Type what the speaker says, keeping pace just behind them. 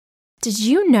Did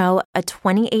you know a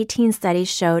 2018 study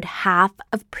showed half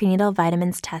of prenatal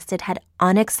vitamins tested had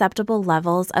unacceptable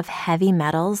levels of heavy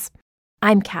metals?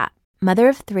 I'm Kat, mother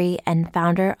of 3 and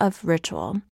founder of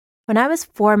Ritual. When I was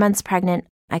 4 months pregnant,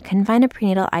 I couldn't find a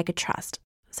prenatal I could trust,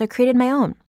 so I created my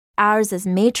own. Ours is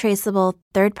made traceable,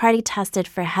 third-party tested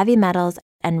for heavy metals,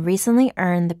 and recently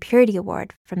earned the Purity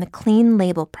Award from the Clean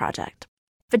Label Project.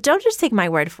 But don't just take my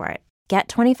word for it. Get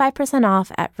 25%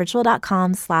 off at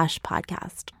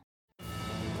ritual.com/podcast.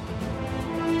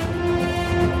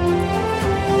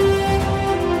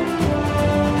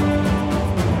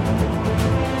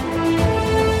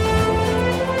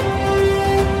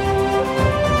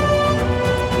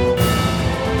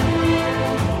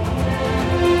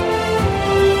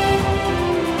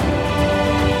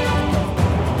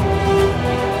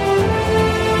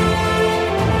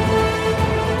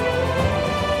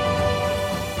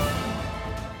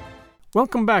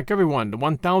 Welcome back, everyone, to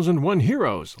 1001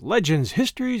 Heroes, Legends,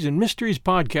 Histories, and Mysteries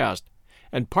podcast,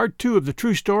 and part 2 of the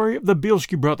true story of the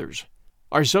Bielski brothers.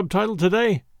 Our subtitle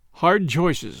today, Hard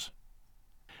Choices.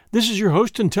 This is your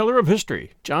host and teller of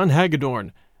history, John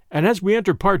Hagedorn, and as we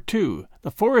enter part 2,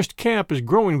 the forest camp is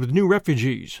growing with new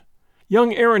refugees.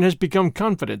 Young Aaron has become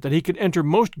confident that he can enter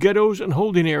most ghettos and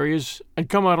holding areas and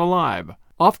come out alive,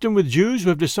 often with Jews who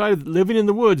have decided that living in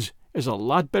the woods is a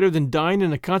lot better than dying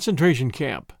in a concentration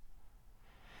camp.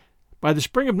 By the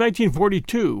spring of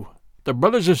 1942, the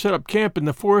brothers have set up camp in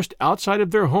the forest outside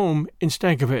of their home in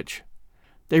Stankovich.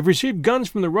 They've received guns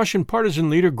from the Russian partisan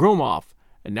leader Gromov,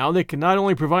 and now they can not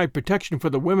only provide protection for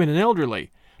the women and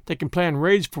elderly, they can plan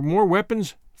raids for more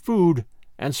weapons, food,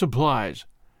 and supplies.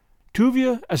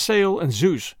 Tuvia, Asael, and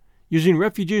Zeus, using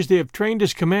refugees they have trained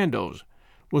as commandos,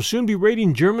 will soon be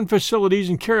raiding German facilities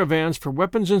and caravans for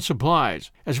weapons and supplies,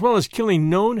 as well as killing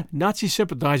known Nazi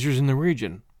sympathizers in the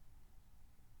region.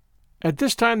 At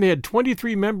this time they had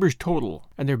 23 members total,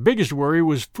 and their biggest worry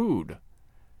was food.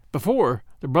 Before,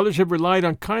 the brothers had relied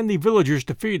on kindly villagers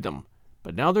to feed them,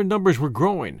 but now their numbers were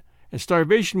growing, and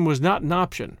starvation was not an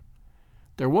option.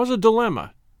 There was a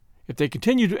dilemma. If they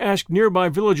continued to ask nearby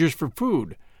villagers for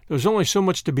food, there was only so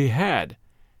much to be had.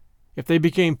 If they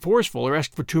became forceful or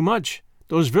asked for too much,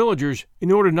 those villagers,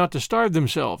 in order not to starve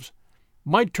themselves,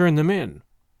 might turn them in.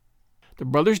 The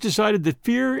brothers decided that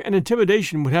fear and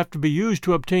intimidation would have to be used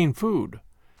to obtain food.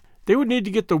 They would need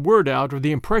to get the word out or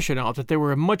the impression out that they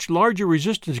were a much larger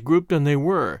resistance group than they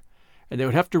were, and they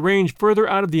would have to range further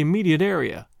out of the immediate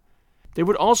area. They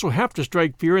would also have to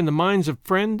strike fear in the minds of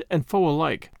friend and foe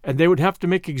alike, and they would have to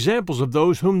make examples of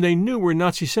those whom they knew were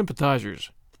Nazi sympathizers.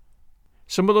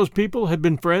 Some of those people had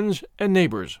been friends and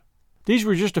neighbors. These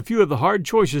were just a few of the hard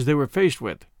choices they were faced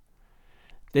with.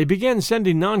 They began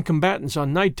sending non-combatants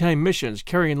on nighttime missions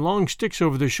carrying long sticks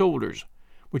over their shoulders,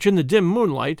 which in the dim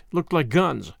moonlight looked like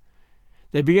guns.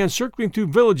 They began circling through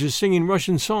villages singing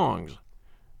Russian songs.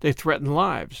 They threatened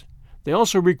lives. They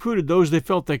also recruited those they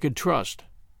felt they could trust.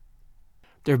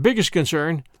 Their biggest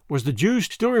concern was the Jews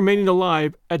still remaining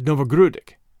alive at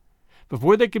Novogrudok.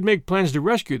 Before they could make plans to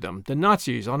rescue them, the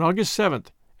Nazis, on August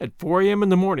 7th, at 4 a.m. in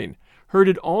the morning,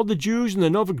 herded all the Jews in the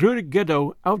Novogrudok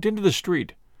ghetto out into the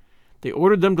street. They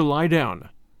ordered them to lie down.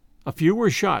 A few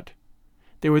were shot.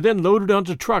 They were then loaded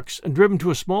onto trucks and driven to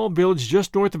a small village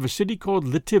just north of a city called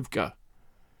Litivka.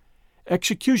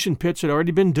 Execution pits had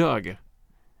already been dug.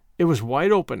 It was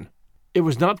wide open. It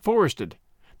was not forested.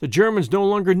 The Germans no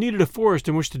longer needed a forest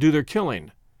in which to do their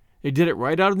killing. They did it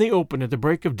right out in the open at the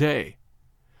break of day.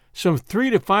 Some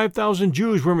 3,000 to 5,000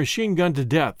 Jews were machine-gunned to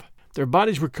death. Their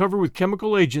bodies were covered with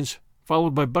chemical agents,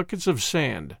 followed by buckets of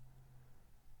sand.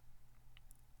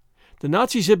 The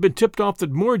Nazis had been tipped off that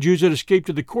more Jews had escaped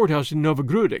to the courthouse in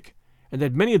Novogrudok, and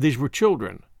that many of these were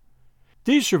children.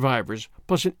 These survivors,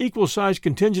 plus an equal-sized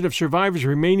contingent of survivors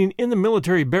remaining in the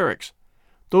military barracks,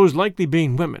 those likely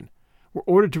being women, were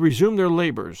ordered to resume their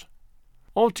labors.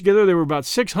 Altogether, there were about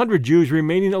 600 Jews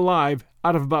remaining alive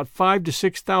out of about 5,000 to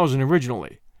 6,000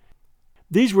 originally.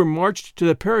 These were marched to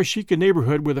the Parashika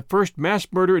neighborhood where the first mass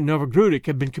murder in Novogrudok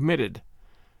had been committed.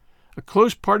 A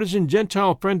close partisan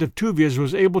Gentile friend of Tuvia's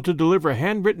was able to deliver a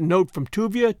handwritten note from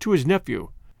Tuvia to his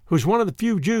nephew, who was one of the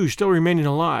few Jews still remaining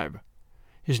alive.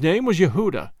 His name was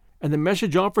Yehuda, and the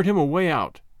message offered him a way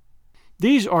out.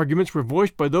 These arguments were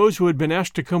voiced by those who had been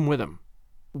asked to come with him.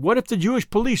 What if the Jewish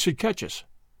police should catch us?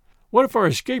 What if our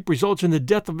escape results in the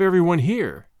death of everyone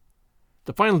here?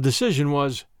 The final decision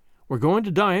was, we're going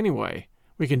to die anyway.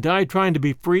 We can die trying to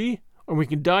be free, or we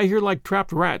can die here like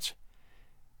trapped rats.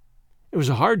 It was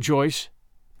a hard choice,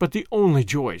 but the only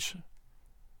choice.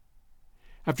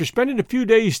 After spending a few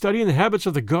days studying the habits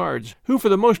of the guards, who for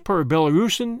the most part were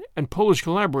Belarusian and Polish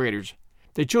collaborators,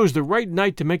 they chose the right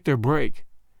night to make their break.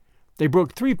 They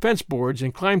broke 3 fence boards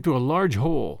and climbed through a large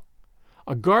hole.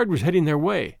 A guard was heading their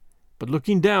way, but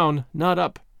looking down, not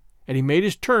up, and he made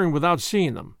his turn without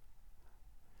seeing them.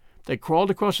 They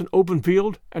crawled across an open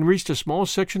field and reached a small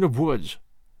section of woods.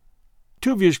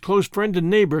 Tuvia's close friend and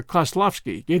neighbor,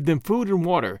 Klaslovsky, gave them food and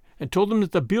water and told them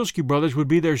that the Bielski brothers would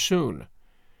be there soon.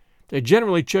 They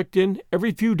generally checked in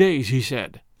every few days, he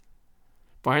said.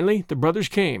 Finally, the brothers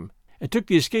came and took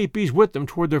the escapees with them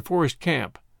toward their forest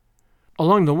camp.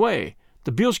 Along the way,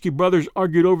 the Bielski brothers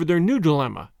argued over their new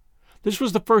dilemma. This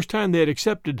was the first time they had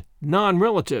accepted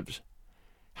non-relatives.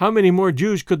 How many more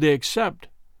Jews could they accept?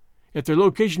 If their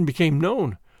location became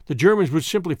known, the Germans would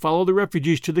simply follow the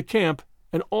refugees to the camp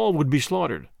and all would be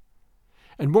slaughtered.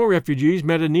 And more refugees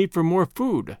meant a need for more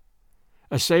food.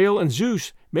 Asael and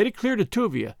Zeus made it clear to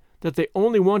Tuvia that they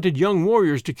only wanted young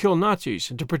warriors to kill Nazis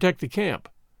and to protect the camp.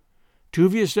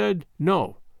 Tuvia said,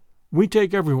 "No, we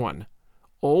take everyone,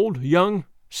 old, young,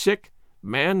 sick,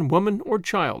 man, woman, or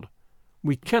child.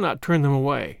 We cannot turn them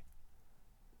away."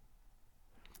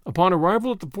 Upon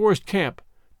arrival at the forest camp,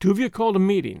 Tuvia called a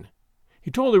meeting. He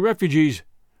told the refugees,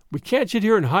 "We can't sit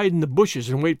here and hide in the bushes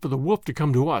and wait for the wolf to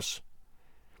come to us.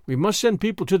 We must send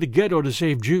people to the ghetto to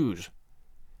save Jews."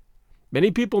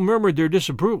 Many people murmured their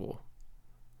disapproval.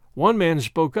 One man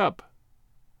spoke up.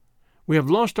 "We have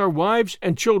lost our wives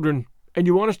and children, and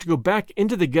you want us to go back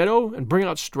into the ghetto and bring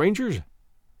out strangers?"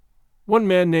 One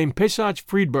man named Pesach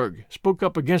Friedberg spoke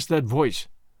up against that voice.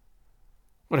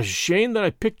 "What a shame that I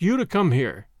picked you to come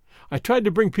here. I tried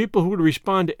to bring people who would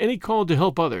respond to any call to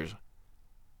help others.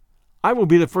 I will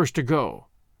be the first to go."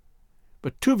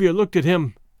 But Tuvia looked at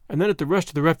him and then at the rest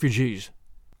of the refugees.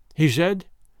 He said,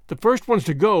 "The first ones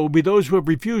to go will be those who have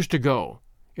refused to go.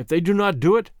 If they do not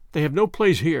do it, they have no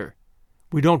place here.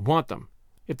 We don't want them.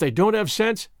 If they don't have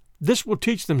sense, this will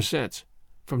teach them sense.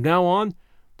 From now on,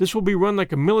 this will be run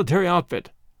like a military outfit.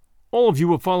 All of you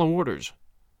will follow orders."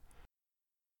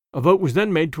 A vote was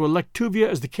then made to elect Tuvia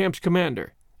as the camp's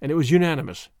commander, and it was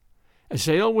unanimous.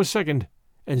 Asael was second,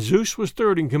 and Zeus was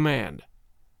third in command.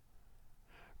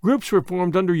 Groups were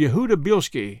formed under Yehuda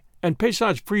Bielski and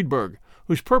Pesach Friedberg,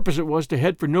 whose purpose it was to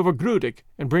head for Novogrudek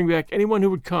and bring back anyone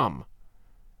who would come.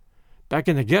 Back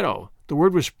in the ghetto, the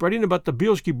word was spreading about the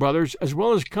Bielski brothers as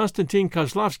well as Konstantin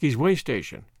Kozlovsky's way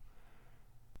station.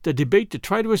 The debate to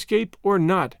try to escape or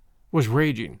not was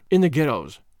raging in the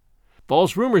ghettos.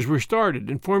 False rumors were started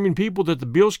informing people that the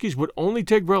Bielskis would only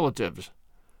take relatives.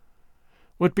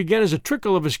 What began as a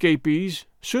trickle of escapees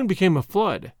soon became a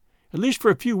flood, at least for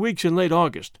a few weeks in late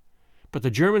August, but the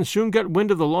Germans soon got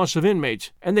wind of the loss of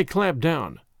inmates, and they clamped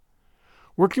down.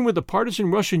 Working with a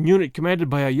partisan Russian unit commanded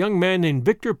by a young man named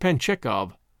Viktor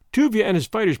Panchekov, Tuvia and his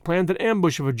fighters planned an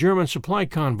ambush of a German supply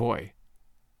convoy.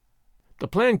 The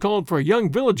plan called for a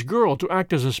young village girl to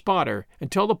act as a spotter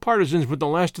and tell the partisans when the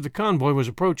last of the convoy was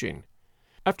approaching.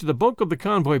 After the bulk of the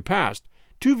convoy passed,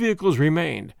 2 vehicles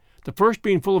remained, the first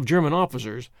being full of German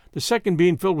officers, the second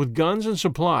being filled with guns and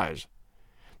supplies.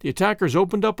 The attackers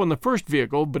opened up on the first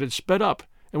vehicle, but it sped up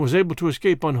and was able to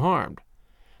escape unharmed.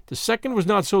 The second was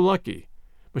not so lucky.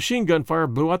 Machine gun fire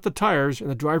blew out the tires and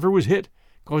the driver was hit,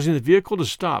 causing the vehicle to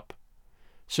stop.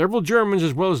 Several Germans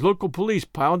as well as local police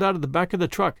piled out of the back of the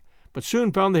truck, but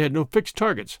soon found they had no fixed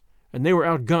targets, and they were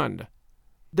outgunned.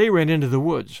 They ran into the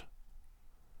woods.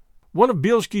 One of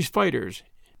Bielski's fighters,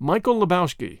 Michael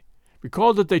Lebowski,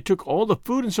 recalled that they took all the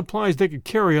food and supplies they could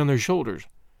carry on their shoulders.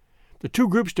 The 2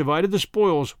 groups divided the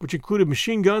spoils, which included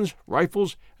machine guns,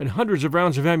 rifles, and hundreds of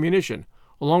rounds of ammunition,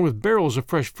 along with barrels of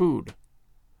fresh food.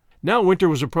 Now winter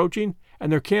was approaching,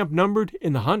 and their camp numbered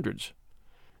in the hundreds.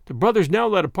 The brothers now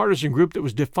led a partisan group that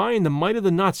was defying the might of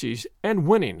the Nazis and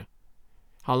winning.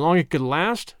 How long it could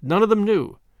last, none of them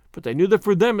knew, but they knew that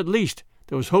for them at least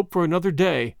there was hope for another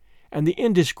day and the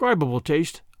indescribable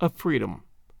taste of freedom.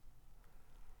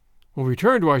 We'll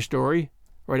return to our story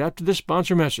right after this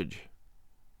sponsor message.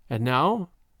 And now,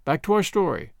 back to our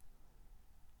story.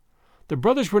 The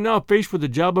brothers were now faced with the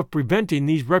job of preventing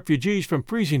these refugees from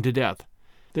freezing to death.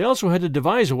 They also had to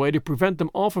devise a way to prevent them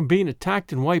all from being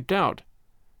attacked and wiped out.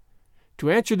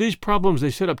 To answer these problems,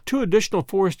 they set up 2 additional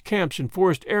forest camps in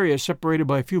forest areas separated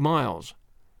by a few miles.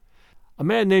 A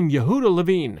man named Yehuda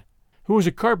Levine, who was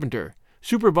a carpenter,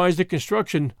 supervised the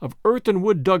construction of earth and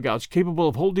wood dugouts capable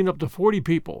of holding up to 40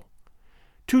 people.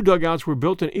 2 dugouts were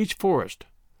built in each forest.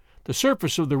 The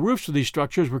surface of the roofs of these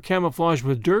structures were camouflaged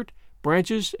with dirt,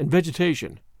 branches, and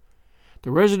vegetation.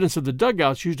 The residents of the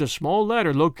dugouts used a small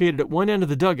ladder located at one end of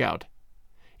the dugout.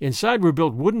 Inside were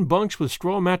built wooden bunks with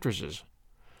straw mattresses.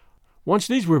 Once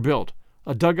these were built,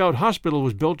 a dugout hospital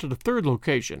was built at a third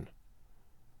location.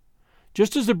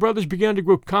 Just as the brothers began to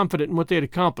grow confident in what they had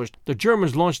accomplished, the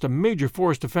Germans launched a major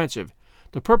forest offensive,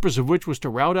 the purpose of which was to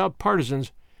rout out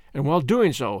partisans, and while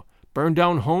doing so, burn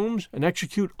down homes and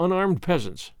execute unarmed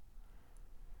peasants.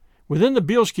 Within the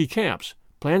Bielski camps,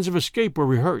 plans of escape were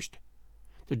rehearsed.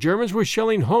 The Germans were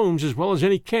shelling homes as well as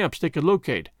any camps they could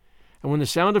locate, and when the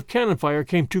sound of cannon fire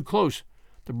came too close,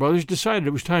 the brothers decided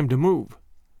it was time to move.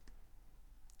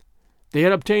 They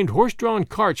had obtained horse-drawn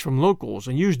carts from locals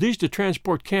and used these to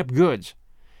transport camp goods,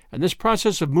 and this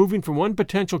process of moving from one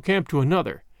potential camp to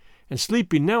another, and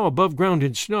sleeping now above ground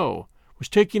in snow, was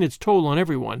taking its toll on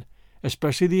everyone,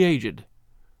 especially the aged.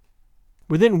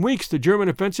 Within weeks the German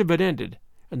offensive had ended,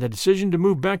 and the decision to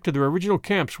move back to their original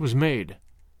camps was made.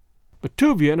 But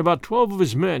Tuvia and about 12 of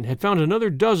his men had found another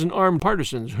dozen armed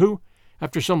partisans who,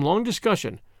 after some long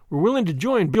discussion, were willing to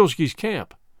join Bielski's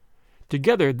camp.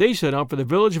 Together they set out for the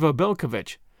village of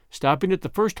Abelkovich, stopping at the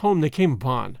first home they came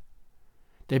upon.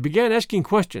 They began asking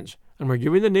questions, and were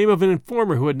giving the name of an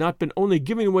informer who had not been only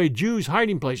giving away Jews'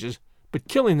 hiding places, but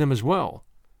killing them as well.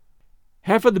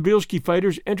 Half of the Bielski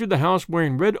fighters entered the house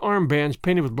wearing red armbands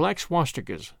painted with black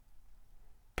swastikas.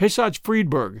 Pesach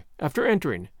Friedberg, after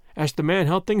entering, asked the man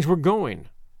how things were going.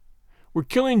 "We're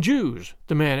killing Jews,"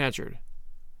 the man answered.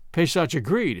 Pesach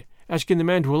agreed, asking the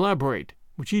man to elaborate,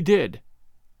 which he did.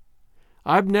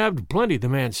 "I've nabbed plenty," the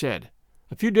man said.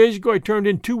 "A few days ago I turned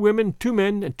in 2 women, 2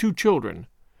 men, and 2 children.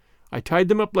 I tied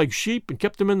them up like sheep and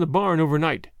kept them in the barn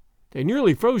overnight. They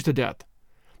nearly froze to death.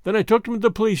 Then I took them to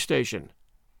the police station."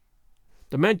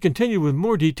 The man continued with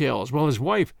more details, while his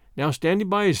wife, now standing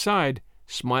by his side,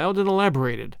 smiled and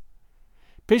elaborated.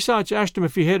 Pesach asked him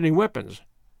if he had any weapons.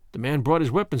 The man brought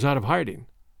his weapons out of hiding.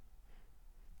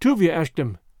 Tuvia asked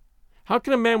him, "How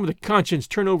can a man with a conscience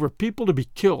turn over people to be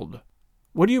killed?"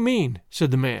 "What do you mean?"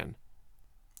 said the man.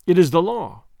 "It is the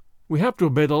law. We have to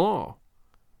obey the law."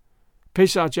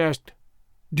 Pesach asked,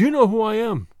 "Do you know who I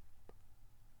am?"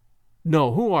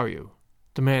 "No, who are you?"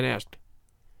 the man asked.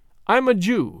 "I'm a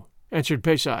Jew," answered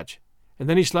Pesach, and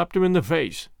then he slapped him in the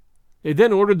face. They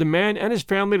then ordered the man and his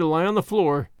family to lie on the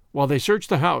floor while they searched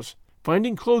the house,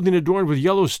 finding clothing adorned with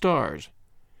yellow stars.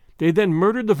 They then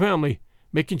murdered the family,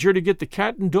 making sure to get the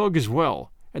cat and dog as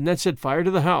well, and then set fire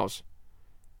to the house.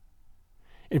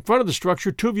 In front of the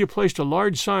structure, Tuvia placed a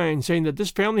large sign saying that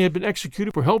this family had been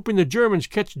executed for helping the Germans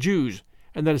catch Jews,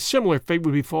 and that a similar fate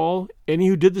would befall any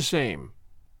who did the same.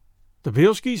 The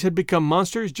Bielskis had become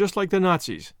monsters just like the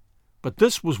Nazis. But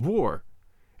this was war,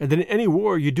 and in any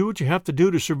war you do what you have to do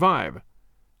to survive.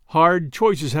 Hard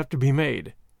choices have to be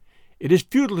made. It is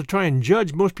futile to try and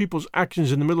judge most people's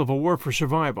actions in the middle of a war for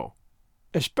survival,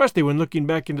 especially when looking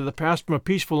back into the past from a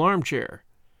peaceful armchair.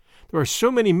 There are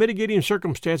so many mitigating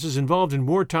circumstances involved in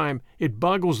wartime, it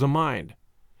boggles the mind.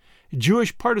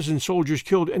 Jewish partisan soldiers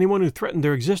killed anyone who threatened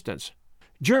their existence.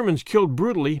 Germans killed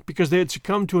brutally because they had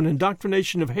succumbed to an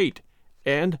indoctrination of hate,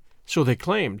 and, so they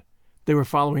claimed, they were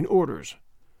following orders.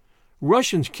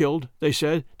 Russians killed, they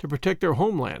said, to protect their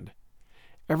homeland.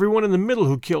 Everyone in the middle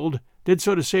who killed did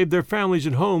so to save their families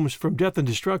and homes from death and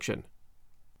destruction.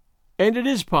 And it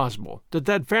is possible that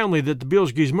that family that the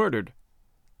Bielskis murdered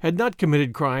had not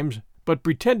committed crimes, but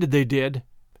pretended they did,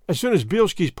 as soon as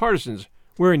Bielski's partisans,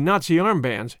 wearing Nazi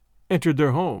armbands, entered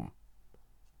their home.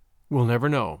 We'll never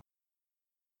know.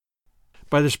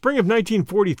 By the spring of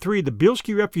 1943, the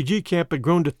Bielski refugee camp had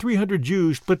grown to 300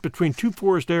 Jews split between 2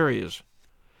 forest areas.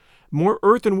 More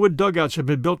earth and wood dugouts had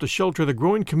been built to shelter the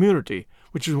growing community,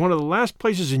 which was one of the last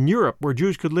places in Europe where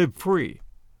Jews could live free.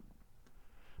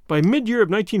 By mid-year of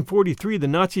 1943, the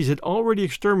Nazis had already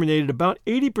exterminated about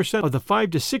 80% of the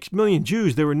 5 to 6 million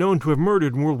Jews they were known to have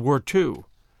murdered in World War II.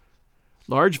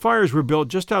 Large fires were built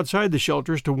just outside the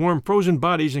shelters to warm frozen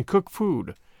bodies and cook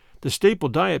food, the staple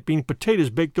diet being potatoes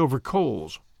baked over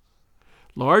coals.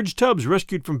 Large tubs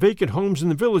rescued from vacant homes in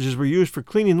the villages were used for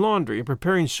cleaning laundry and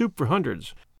preparing soup for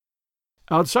hundreds.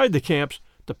 Outside the camps,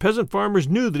 the peasant farmers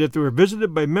knew that if they were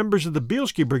visited by members of the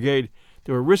Bielski Brigade,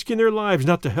 they were risking their lives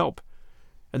not to help,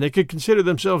 and they could consider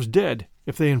themselves dead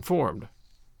if they informed.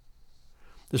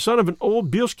 The son of an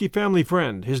old Bielski family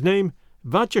friend, his name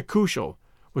Vatya Kushel,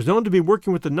 was known to be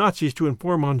working with the Nazis to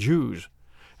inform on Jews,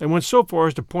 and went so far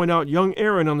as to point out young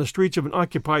Aaron on the streets of an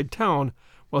occupied town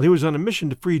while he was on a mission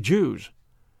to free Jews.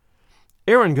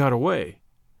 Aaron got away.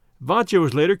 Vatya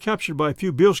was later captured by a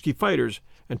few Bielski fighters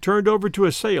and turned over to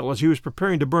Asael as he was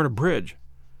preparing to burn a bridge.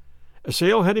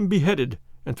 Asael had him beheaded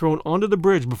and thrown onto the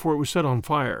bridge before it was set on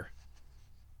fire.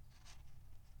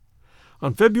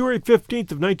 On February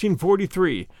 15th of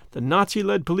 1943, the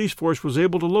Nazi-led police force was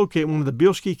able to locate one of the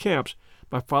Bielski camps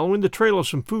by following the trail of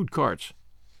some food carts.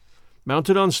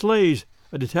 Mounted on sleighs,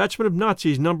 a detachment of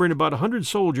Nazis numbering about 100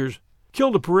 soldiers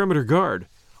killed a perimeter guard,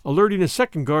 alerting a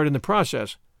second guard in the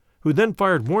process, who then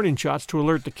fired warning shots to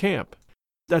alert the camp.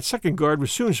 That second guard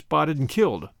was soon spotted and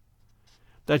killed.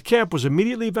 That camp was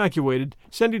immediately evacuated,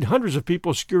 sending hundreds of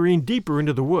people scurrying deeper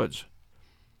into the woods.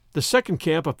 The second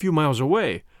camp, a few miles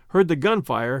away, heard the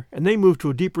gunfire, and they moved to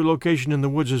a deeper location in the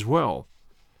woods as well.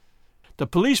 The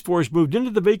police force moved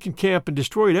into the vacant camp and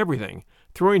destroyed everything,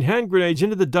 throwing hand grenades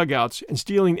into the dugouts and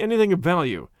stealing anything of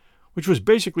value, which was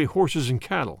basically horses and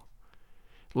cattle.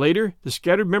 Later, the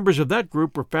scattered members of that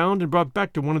group were found and brought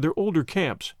back to one of their older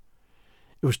camps.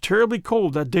 It was terribly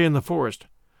cold that day in the forest,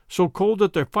 so cold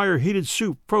that their fire-heated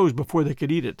soup froze before they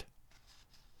could eat it.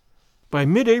 By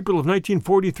mid-April of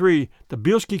 1943, the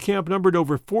Bielski camp numbered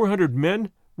over 400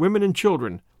 men, women, and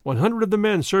children, 100 of the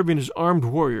men serving as armed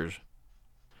warriors.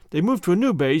 They moved to a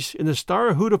new base in the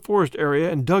Stara Huta forest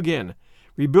area and dug in,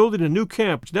 rebuilding a new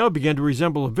camp which now began to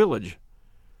resemble a village.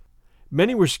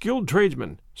 Many were skilled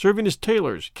tradesmen, serving as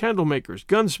tailors, candle makers,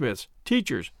 gunsmiths,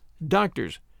 teachers,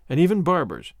 doctors, and even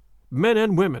barbers, men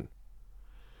and women.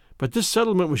 But this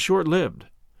settlement was short-lived.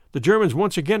 The Germans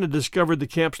once again had discovered the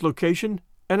camp's location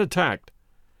and attacked.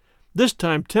 This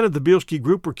time 10 of the Bielski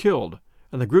group were killed,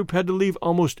 and the group had to leave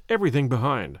almost everything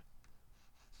behind.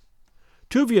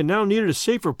 Tuvia now needed a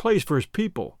safer place for his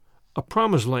people, a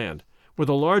promised land, where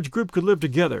the large group could live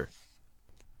together.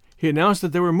 He announced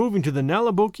that they were moving to the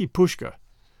Naliboki Pushka.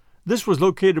 This was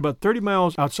located about 30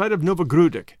 miles outside of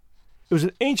Novogrudek. It was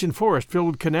an ancient forest filled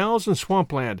with canals and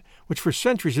swampland, which for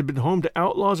centuries had been home to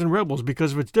outlaws and rebels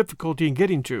because of its difficulty in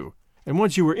getting to. And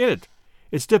once you were in it,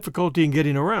 its difficulty in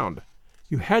getting around.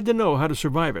 You had to know how to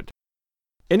survive it.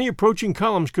 Any approaching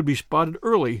columns could be spotted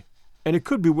early, and it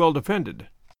could be well defended.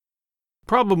 The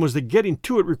problem was that getting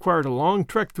to it required a long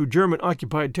trek through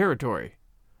German-occupied territory.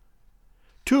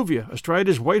 Tuvia, astride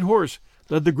his white horse,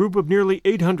 led the group of nearly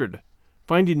 800,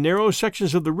 finding narrow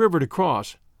sections of the river to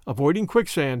cross, avoiding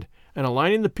quicksand, and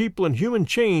aligning the people in human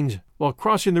chains while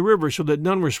crossing the river so that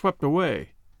none were swept away.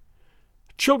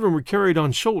 Children were carried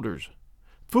on shoulders.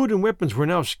 Food and weapons were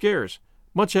now scarce,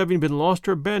 much having been lost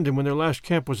or abandoned when their last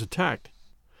camp was attacked.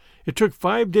 It took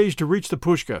 5 days to reach the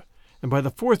Pushka, and by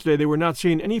the 4th day they were not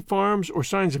seeing any farms or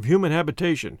signs of human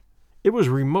habitation. It was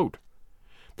remote.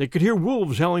 They could hear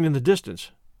wolves howling in the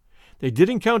distance. They did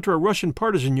encounter a Russian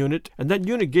partisan unit, and that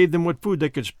unit gave them what food they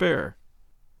could spare.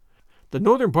 The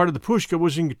northern part of the Pushka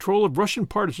was in control of Russian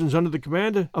partisans under the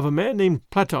command of a man named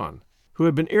Platon, who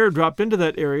had been airdropped into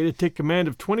that area to take command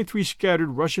of 23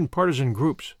 scattered Russian partisan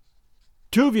groups.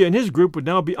 Tuvia and his group would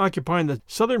now be occupying the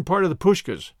southern part of the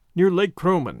Pushkas, near Lake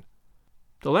Kromen.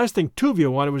 The last thing Tuvia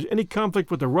wanted was any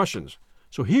conflict with the Russians,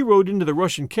 so he rode into the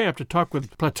Russian camp to talk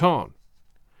with Platon.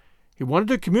 He wanted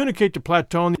to communicate to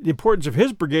Platon the importance of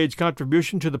his brigade's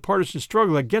contribution to the partisan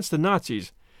struggle against the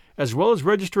Nazis, as well as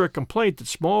register a complaint that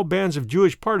small bands of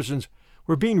Jewish partisans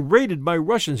were being raided by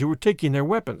Russians who were taking their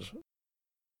weapons.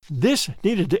 This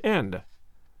needed to end.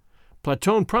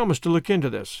 Platon promised to look into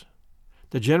this.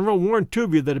 The general warned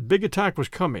Tuvia that a big attack was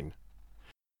coming.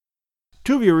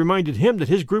 Tuvia reminded him that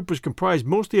his group was comprised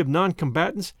mostly of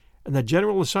non-combatants, and the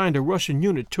general assigned a Russian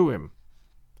unit to him.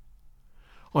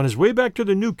 On his way back to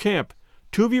the new camp,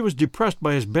 Tuvia was depressed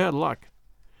by his bad luck.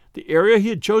 The area he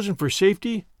had chosen for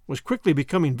safety was quickly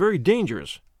becoming very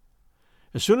dangerous.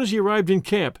 As soon as he arrived in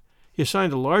camp, he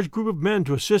assigned a large group of men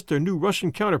to assist their new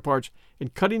Russian counterparts in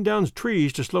cutting down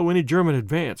trees to slow any German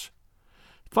advance.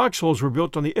 Foxholes were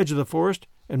built on the edge of the forest,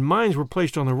 and mines were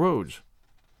placed on the roads.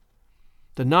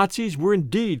 The Nazis were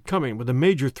indeed coming with a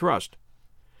major thrust.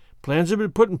 Plans had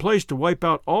been put in place to wipe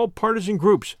out all partisan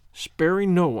groups,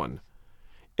 sparing no one.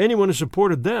 Anyone who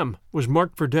supported them was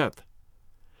marked for death.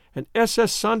 An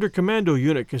SS Sonderkommando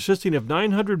unit consisting of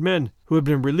 900 men who had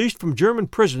been released from German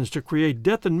prisons to create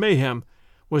death and mayhem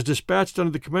was dispatched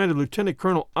under the command of Lieutenant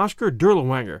Colonel Oskar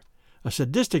Dirlewanger, a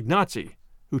sadistic Nazi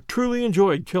who truly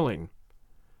enjoyed killing.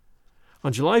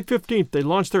 On July 15th, they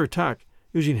launched their attack,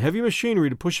 using heavy machinery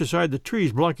to push aside the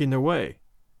trees blocking their way.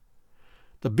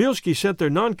 The Bielski sent their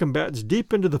non-combatants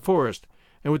deep into the forest,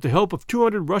 and with the help of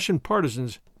 200 Russian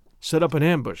partisans, set up an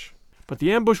ambush. But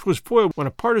the ambush was foiled when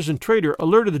a partisan traitor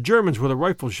alerted the Germans with a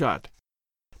rifle shot.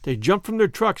 They jumped from their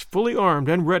trucks fully armed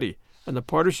and ready, and the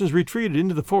partisans retreated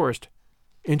into the forest,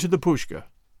 into the Pushka.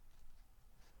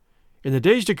 In the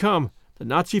days to come, the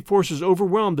Nazi forces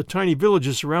overwhelmed the tiny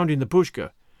villages surrounding the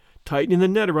Pushka, tightening the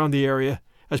net around the area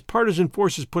as partisan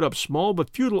forces put up small but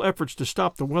futile efforts to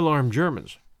stop the well-armed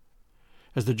Germans.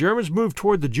 As the Germans moved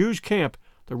toward the Jews' camp,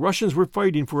 the Russians were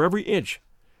fighting for every inch,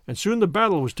 and soon the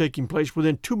battle was taking place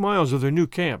within 2 miles of their new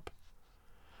camp.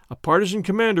 A partisan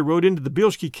commander rode into the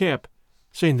Bielski camp,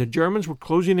 saying the Germans were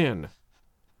closing in.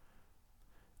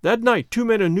 That night, two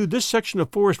men who knew this section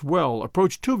of forest well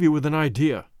approached Tuvia with an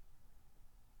idea.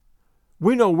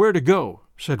 "We know where to go,"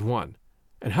 said one,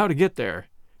 "and how to get there.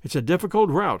 It's a difficult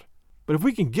route, but if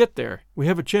we can get there, we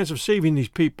have a chance of saving these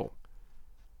people.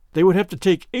 They would have to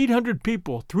take 800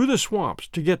 people through the swamps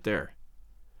to get there."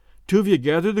 Tuvia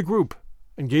gathered the group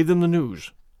and gave them the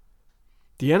news.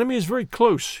 "The enemy is very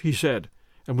close," he said,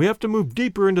 "and we have to move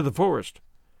deeper into the forest.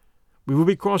 We will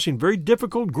be crossing very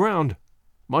difficult ground,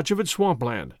 much of it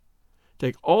swampland.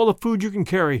 Take all the food you can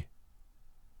carry.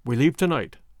 We leave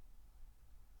tonight."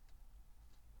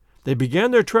 They began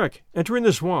their trek, entering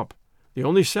the swamp, the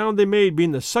only sound they made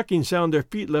being the sucking sound their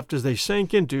feet left as they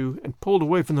sank into and pulled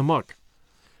away from the muck.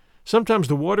 Sometimes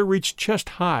the water reached chest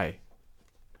high.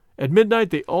 At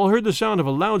midnight they all heard the sound of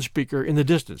a loudspeaker in the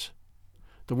distance.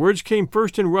 The words came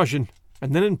first in Russian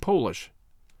and then in Polish.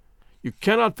 "You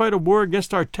cannot fight a war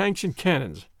against our tanks and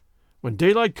cannons. When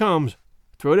daylight comes,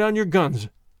 throw down your guns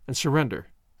and surrender."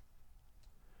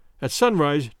 At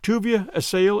sunrise, Tuvia,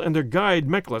 Asael, and their guide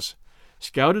Meklas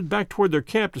scouted back toward their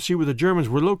camp to see where the Germans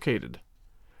were located.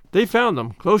 They found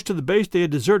them close to the base they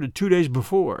had deserted 2 days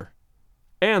before.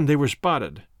 And they were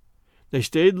spotted. They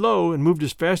stayed low and moved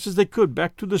as fast as they could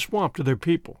back through the swamp to their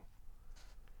people.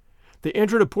 They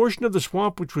entered a portion of the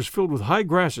swamp which was filled with high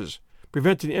grasses,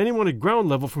 preventing anyone at ground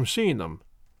level from seeing them.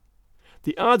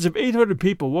 The odds of 800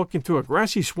 people walking through a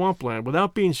grassy swampland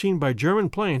without being seen by German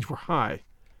planes were high.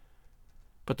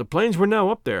 But the planes were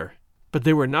now up there, but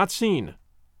they were not seen.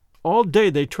 All day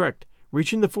they trekked,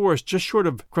 reaching the forest just short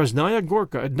of Krasnaya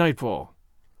Gorka at nightfall.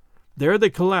 There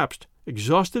they collapsed,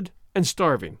 exhausted and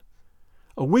starving.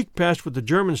 A week passed with the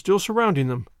Germans still surrounding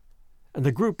them, and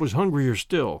the group was hungrier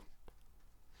still.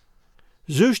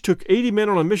 Zeus took 80 men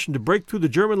on a mission to break through the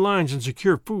German lines and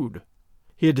secure food.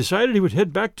 He had decided he would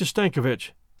head back to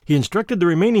Stankovic. He instructed the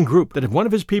remaining group that if one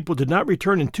of his people did not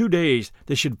return in 2 days,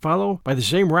 they should follow by the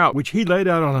same route which he laid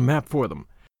out on a map for them.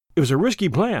 It was a risky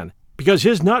plan, because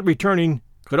his not returning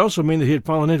could also mean that he had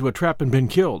fallen into a trap and been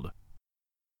killed.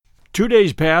 2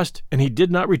 days passed, and he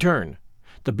did not return.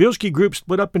 The Bielski group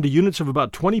split up into units of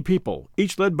about 20 people,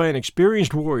 each led by an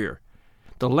experienced warrior.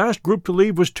 The last group to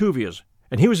leave was Tuvia's,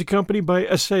 and he was accompanied by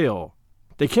Asael.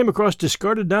 They came across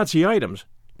discarded Nazi items,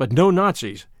 but no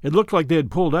Nazis. It looked like they had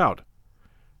pulled out.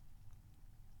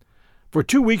 For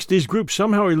 2 weeks these groups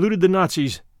somehow eluded the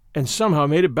Nazis and somehow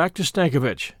made it back to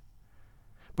Stankovic.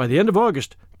 By the end of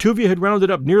August, Tuvia had rounded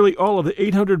up nearly all of the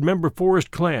 800-member forest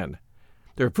clan.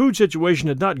 Their food situation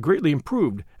had not greatly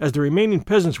improved, as the remaining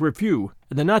peasants were few,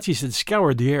 and the Nazis had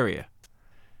scoured the area.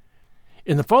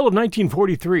 In the fall of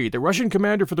 1943, the Russian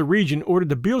commander for the region ordered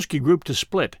the Bielski group to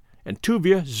split, and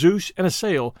Tuvia, Zeus, and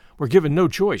Asael were given no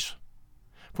choice.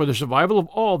 For the survival of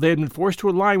all, they had been forced to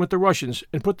align with the Russians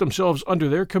and put themselves under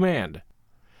their command.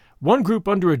 One group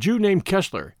under a Jew named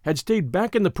Kessler had stayed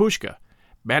back in the Pushka,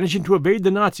 managing to evade the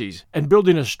Nazis and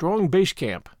building a strong base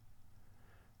camp.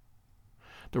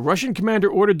 The Russian commander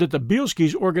ordered that the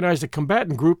Bielskis organize a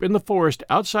combatant group in the forest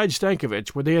outside Stankovic,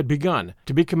 where they had begun,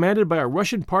 to be commanded by a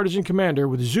Russian partisan commander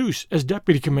with Zeus as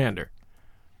deputy commander.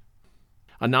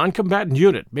 A non-combatant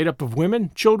unit made up of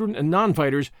women, children, and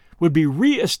non-fighters would be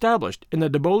re-established in the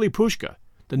Doboli Pushka,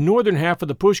 the northern half of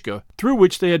the Pushka, through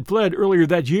which they had fled earlier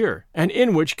that year, and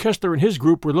in which Kessler and his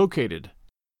group were located.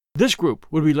 This group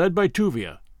would be led by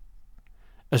Tuvia.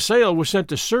 Asael was sent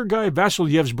to Sergei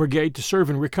Vasilyev's brigade to serve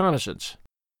in reconnaissance.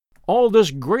 All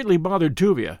this greatly bothered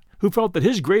Tuvia, who felt that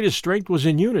his greatest strength was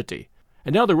in unity,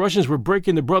 and now the Russians were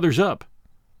breaking the brothers up.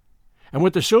 And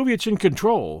with the Soviets in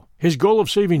control, his goal of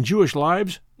saving Jewish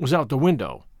lives was out the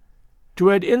window.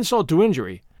 To add insult to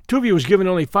injury, Tuvia was given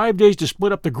only 5 days to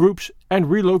split up the groups and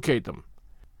relocate them.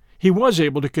 He was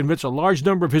able to convince a large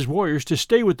number of his warriors to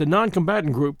stay with the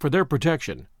non-combatant group for their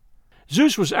protection.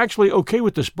 Zeus was actually okay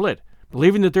with the split,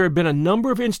 believing that there had been a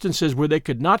number of instances where they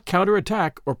could not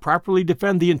counterattack or properly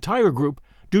defend the entire group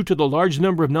due to the large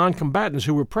number of non-combatants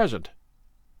who were present.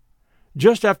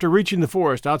 Just after reaching the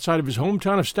forest outside of his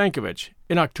hometown of Stankovic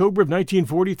in October of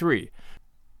 1943,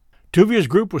 Tuvia's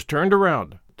group was turned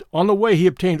around. On the way, he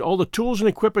obtained all the tools and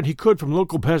equipment he could from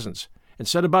local peasants and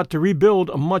set about to rebuild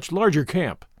a much larger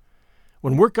camp.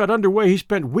 When work got underway, he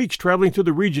spent weeks traveling through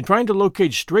the region trying to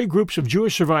locate stray groups of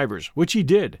Jewish survivors, which he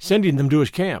did, sending them to his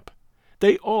camp.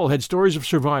 They all had stories of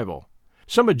survival.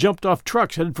 Some had jumped off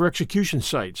trucks headed for execution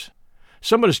sites.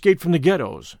 Some had escaped from the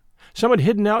ghettos. Some had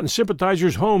hidden out in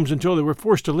sympathizers' homes until they were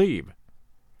forced to leave.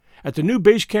 At the new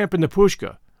base camp in the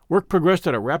Pushka, work progressed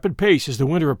at a rapid pace as the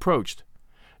winter approached.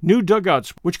 New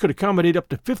dugouts, which could accommodate up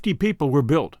to 50 people, were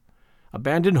built.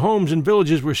 Abandoned homes and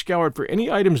villages were scoured for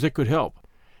any items that could help,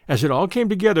 As it all came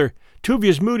together,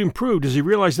 Tuvia's mood improved as he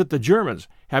realized that the Germans,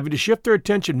 having to shift their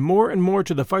attention more and more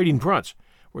to the fighting fronts,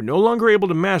 were no longer able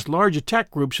to mass large attack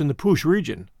groups in the Push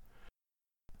region.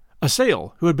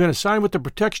 Assail, who had been assigned with the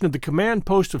protection of the command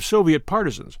post of Soviet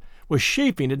partisans, was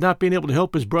chafing at not being able to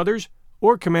help his brothers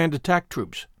or command attack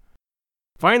troops.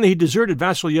 Finally, he deserted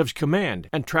Vasilyev's command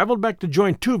and traveled back to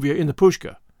join Tuvia in the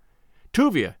Pushka.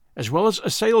 Tuvia, as well as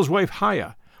Assail's wife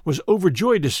Haya, was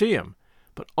overjoyed to see him,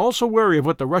 but also wary of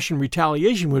what the Russian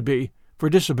retaliation would be for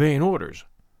disobeying orders.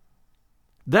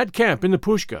 That camp in the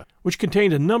Pushka, which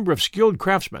contained a number of skilled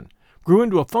craftsmen, grew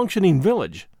into a functioning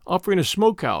village, offering a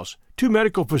smokehouse, 2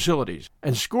 medical facilities,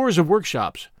 and scores of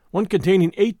workshops, one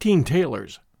containing 18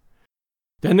 tailors.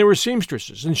 Then there were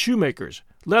seamstresses and shoemakers,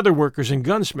 leather workers and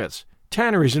gunsmiths,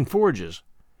 tanneries and forges.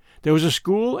 There was a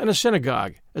school and a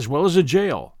synagogue, as well as a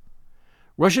jail.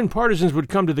 Russian partisans would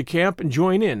come to the camp and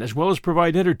join in, as well as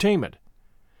provide entertainment.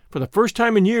 For the first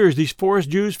time in years, these forest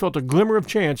Jews felt a glimmer of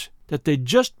chance that they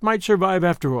just might survive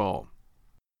after all.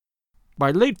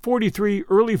 By late 43,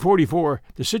 early 44,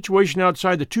 the situation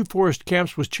outside the 2 forest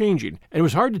camps was changing, and it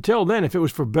was hard to tell then if it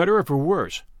was for better or for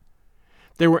worse.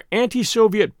 There were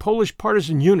anti-Soviet Polish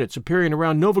partisan units appearing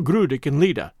around Novogrudek and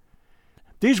Lida.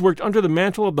 These worked under the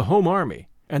mantle of the Home Army,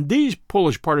 and these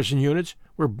Polish partisan units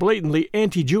were blatantly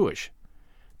anti-Jewish.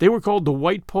 They were called the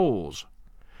White Poles.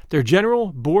 Their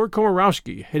general, Bor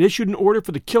Komorowski, had issued an order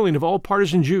for the killing of all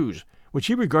partisan Jews, which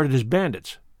he regarded as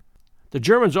bandits. The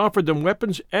Germans offered them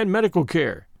weapons and medical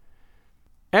care.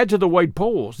 Add to the White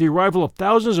Poles the arrival of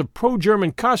thousands of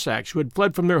pro-German Cossacks who had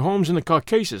fled from their homes in the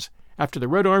Caucasus after the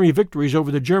Red Army victories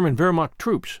over the German Wehrmacht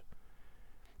troops.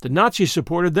 The Nazis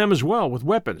supported them as well with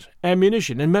weapons,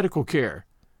 ammunition, and medical care.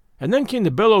 And then came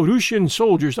the Belarusian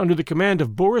soldiers under the command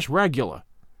of Boris Ragula.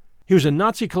 He was a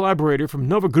Nazi collaborator from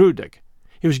Novogrudek.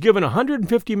 He was given a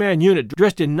 150-man unit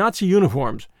dressed in Nazi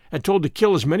uniforms and told to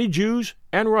kill as many Jews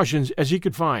and Russians as he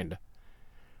could find.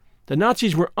 The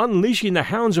Nazis were unleashing the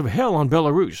hounds of hell on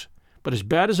Belarus, but as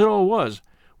bad as it all was,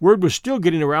 word was still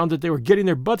getting around that they were getting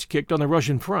their butts kicked on the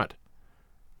Russian front.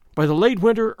 By the late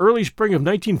winter, early spring of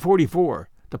 1944,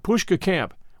 the Pushka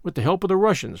camp, with the help of the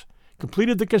Russians,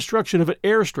 completed the construction of an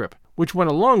airstrip, which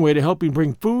went a long way to helping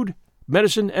bring food,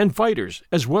 medicine, and fighters,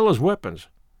 as well as weapons.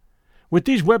 With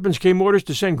these weapons came orders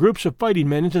to send groups of fighting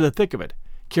men into the thick of it,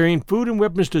 carrying food and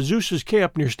weapons to Zus's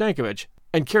camp near Stankovic,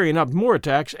 and carrying out more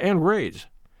attacks and raids.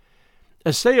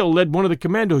 Assail led one of the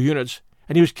commando units,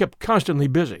 and he was kept constantly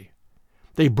busy.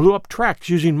 They blew up tracks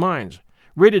using mines,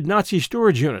 raided Nazi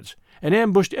storage units, and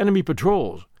ambushed enemy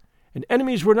patrols, and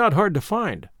enemies were not hard to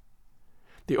find.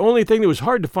 The only thing that was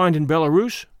hard to find in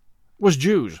Belarus was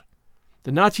Jews.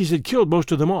 The Nazis had killed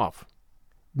most of them off.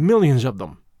 Millions of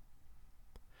them.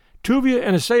 Tuvia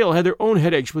and Assail had their own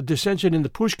headaches with dissension in the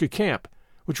Pushka camp,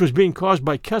 which was being caused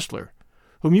by Kessler,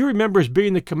 whom you remember as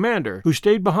being the commander who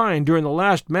stayed behind during the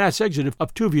last mass exit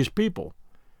of Tuvia's people.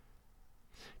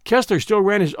 Kessler still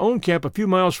ran his own camp a few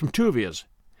miles from Tuvia's,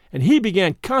 and he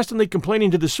began constantly complaining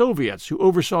to the Soviets, who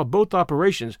oversaw both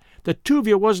operations, that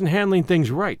Tuvia wasn't handling things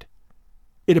right.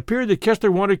 It appeared that Kessler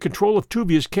wanted control of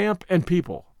Tuvia's camp and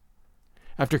people.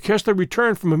 After Kessler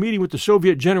returned from a meeting with the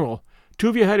Soviet general,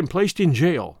 Tuvia had him placed in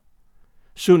jail.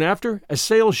 Soon after,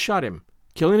 Assail shot him,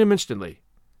 killing him instantly.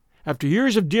 After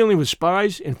years of dealing with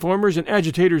spies, informers, and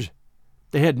agitators,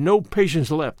 they had no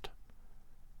patience left.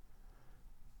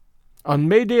 On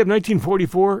May Day of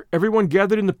 1944, everyone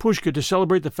gathered in the Pushka to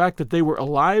celebrate the fact that they were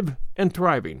alive and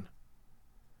thriving.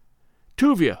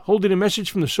 Tuvia, holding a message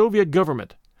from the Soviet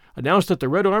government, announced that the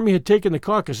Red Army had taken the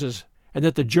Caucasus and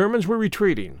that the Germans were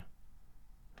retreating.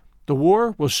 The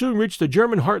war will soon reach the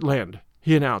German heartland,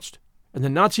 he announced, and the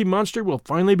Nazi monster will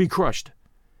finally be crushed.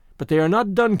 But they are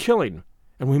not done killing,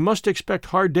 and we must expect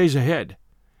hard days ahead.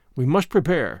 We must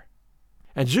prepare.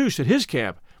 And Zus, at his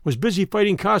camp, was busy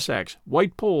fighting Cossacks,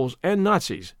 White Poles, and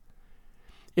Nazis.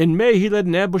 In May, he led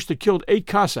an ambush that killed 8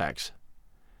 Cossacks.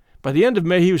 By the end of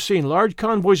May, he was seeing large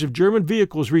convoys of German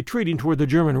vehicles retreating toward the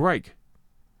German Reich.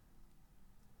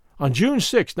 On June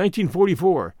 6,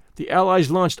 1944, the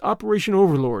Allies launched Operation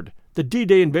Overlord, the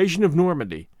D-Day invasion of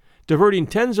Normandy, diverting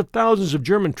tens of thousands of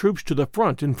German troops to the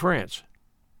front in France.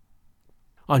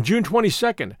 On June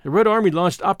 22nd, the Red Army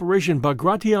launched Operation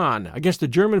Bagration against the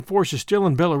German forces still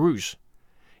in Belarus.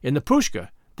 In the Pushka,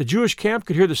 the Jewish camp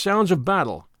could hear the sounds of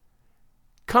battle.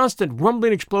 Constant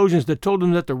rumbling explosions that told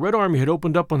them that the Red Army had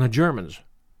opened up on the Germans.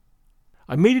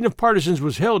 A meeting of partisans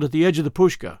was held at the edge of the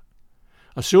Pushka.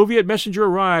 A Soviet messenger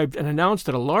arrived and announced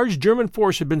that a large German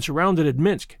force had been surrounded at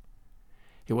Minsk.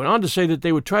 He went on to say that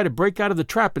they would try to break out of the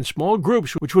trap in small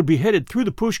groups which would be headed through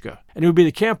the Pushka, and it would be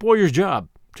the camp warriors' job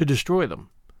to destroy them.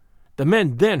 The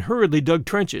men then hurriedly dug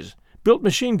trenches, built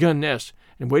machine gun nests,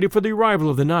 and waited for the arrival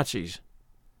of the Nazis.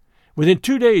 Within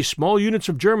 2 days, small units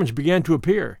of Germans began to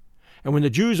appear, and when the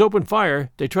Jews opened fire,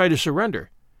 they tried to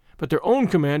surrender. But their own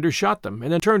commander shot them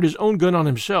and then turned his own gun on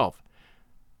himself.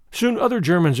 Soon other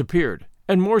Germans appeared,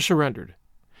 and more surrendered.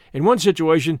 In one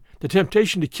situation, the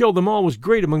temptation to kill them all was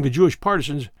great among the Jewish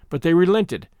partisans, but they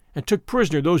relented and took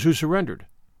prisoner those who surrendered.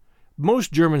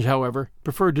 Most Germans, however,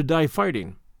 preferred to die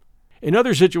fighting. In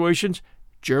other situations,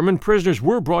 German prisoners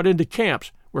were brought into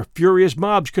camps where furious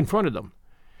mobs confronted them.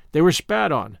 They were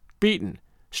spat on, beaten,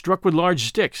 struck with large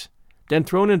sticks, then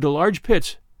thrown into large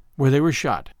pits where they were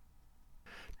shot.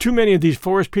 Too many of these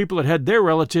forest people had had their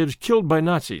relatives killed by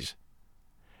Nazis.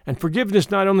 And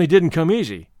forgiveness not only didn't come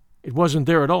easy, it wasn't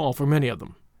there at all for many of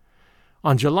them.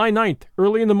 On July 9th,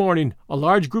 early in the morning, a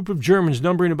large group of Germans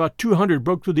numbering about 200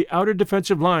 broke through the outer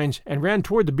defensive lines and ran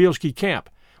toward the Bielski camp,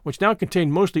 which now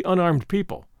contained mostly unarmed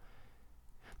people.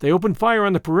 They opened fire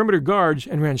on the perimeter guards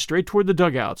and ran straight toward the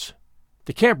dugouts.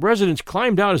 The camp residents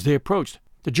climbed out as they approached,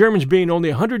 the Germans being only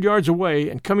 100 yards away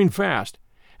and coming fast,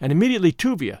 and immediately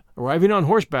Tuvia, arriving on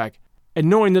horseback, and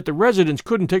knowing that the residents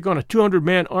couldn't take on a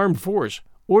 200-man armed force,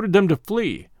 ordered them to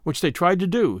flee, which they tried to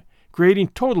do, creating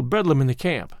total bedlam in the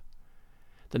camp.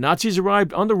 The Nazis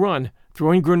arrived on the run,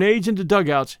 throwing grenades into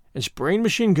dugouts and spraying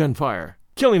machine gun fire,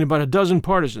 killing about a dozen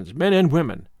partisans, men and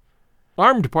women.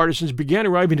 Armed partisans began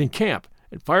arriving in camp,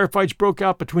 and firefights broke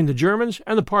out between the Germans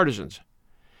and the partisans.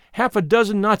 Half a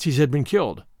dozen Nazis had been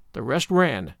killed. The rest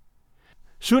ran.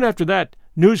 Soon after that,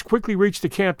 news quickly reached the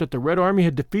camp that the Red Army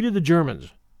had defeated the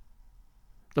Germans.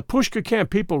 The Pushka camp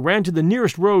people ran to the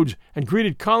nearest roads and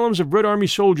greeted columns of Red Army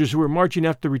soldiers who were marching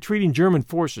after retreating German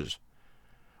forces.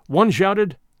 One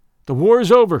shouted, "The war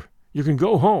is over. You can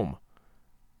go home."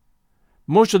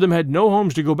 Most of them had no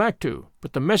homes to go back to,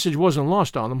 but the message wasn't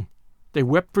lost on them. They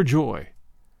wept for joy.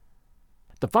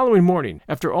 The following morning,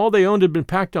 after all they owned had been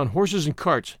packed on horses and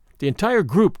carts, the entire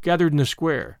group gathered in the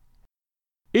square.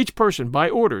 Each person, by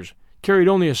orders, carried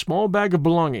only a small bag of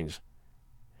belongings,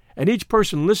 and each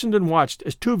person listened and watched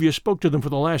as Tuvia spoke to them for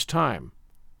the last time.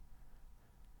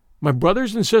 "My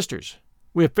brothers and sisters,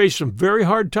 we have faced some very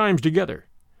hard times together.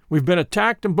 We've been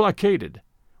attacked and blockaded.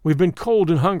 We've been cold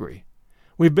and hungry.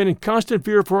 We've been in constant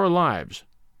fear for our lives.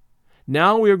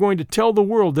 Now we are going to tell the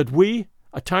world that we,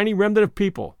 a tiny remnant of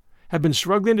people, have been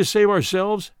struggling to save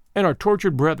ourselves and our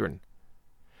tortured brethren.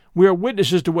 We are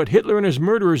witnesses to what Hitler and his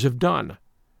murderers have done.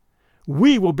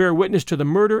 We will bear witness to the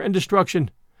murder and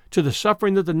destruction, to the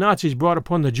suffering that the Nazis brought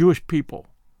upon the Jewish people."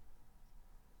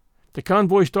 The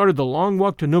convoy started the long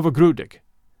walk to Novogrudek.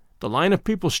 The line of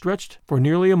people stretched for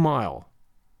nearly a mile.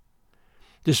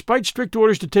 Despite strict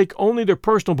orders to take only their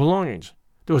personal belongings,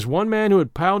 there was one man who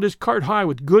had piled his cart high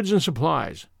with goods and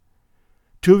supplies.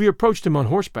 Tuvia approached him on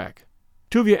horseback.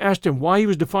 Tuvia asked him why he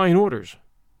was defying orders.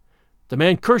 The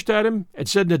man cursed at him and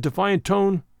said in a defiant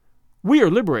tone, "We are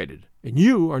liberated, and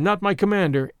you are not my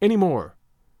commander any more."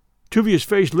 Tuvia's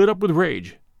face lit up with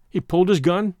rage. He pulled his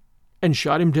gun and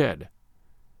shot him dead.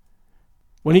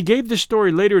 When he gave this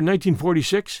story later in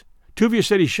 1946, Tuvia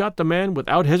said he shot the man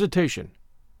without hesitation.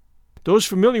 Those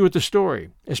familiar with the story,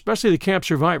 especially the camp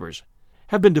survivors,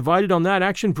 have been divided on that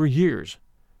action for years.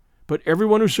 But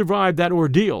everyone who survived that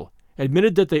ordeal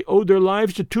admitted that they owed their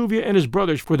lives to Tuvia and his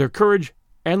brothers for their courage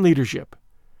and leadership.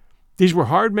 These were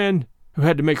hard men who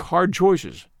had to make hard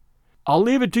choices. I'll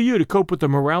leave it to you to cope with the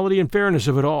morality and fairness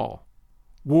of it all.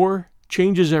 War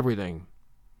changes everything.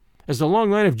 As the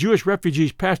long line of Jewish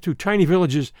refugees passed through tiny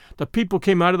villages, the people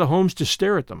came out of the homes to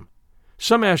stare at them.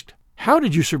 Some asked, "How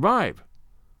did you survive?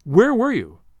 Where were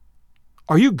you?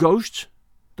 Are you ghosts?"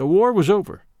 The war was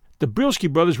over. The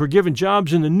Bielski brothers were given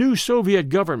jobs in the new Soviet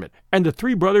government, and the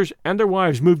three brothers and their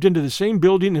wives moved into the same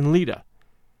building in Lida.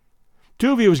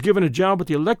 Tuvia was given a job with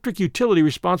the electric utility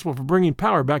responsible for bringing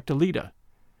power back to Lida.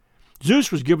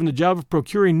 Zeus was given the job of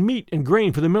procuring meat and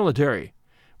grain for the military,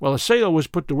 while Asela was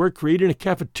put to work creating a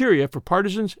cafeteria for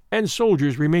partisans and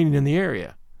soldiers remaining in the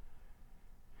area.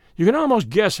 You can almost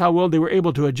guess how well they were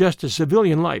able to adjust to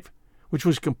civilian life, which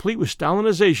was complete with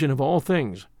Stalinization of all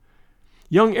things.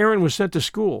 Young Aaron was sent to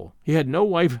school. He had no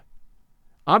wife.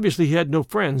 Obviously, he had no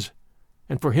friends,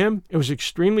 and for him it was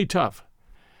extremely tough.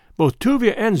 Both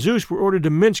Tuvia and Zeus were ordered to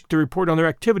Minsk to report on their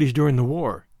activities during the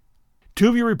war.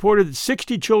 Tuvia reported that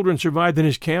 60 children survived in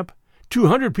his camp,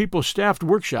 200 people staffed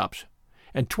workshops,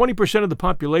 and 20% of the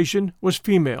population was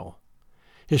female.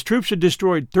 His troops had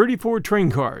destroyed 34 train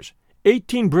cars,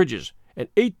 18 bridges, and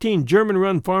 18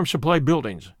 German-run farm supply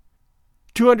buildings.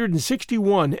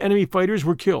 261 enemy fighters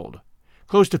were killed.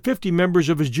 Close to 50 members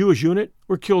of his Jewish unit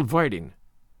were killed fighting.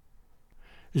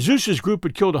 Zeus's group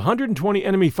had killed 120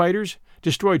 enemy fighters,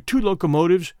 destroyed 2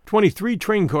 locomotives, 23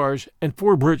 train cars, and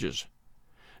 4 bridges.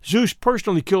 Zeus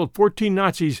personally killed 14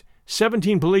 Nazis,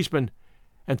 17 policemen,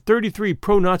 and 33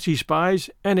 pro-Nazi spies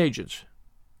and agents.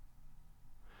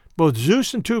 Both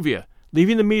Zeus and Tuvia,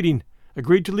 leaving the meeting,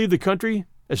 agreed to leave the country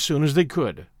as soon as they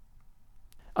could.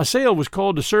 Asael was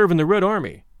called to serve in the Red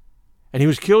Army, and he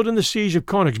was killed in the siege of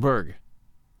Königsberg.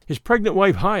 His pregnant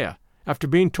wife Haya, after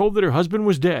being told that her husband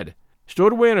was dead,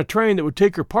 stowed away on a train that would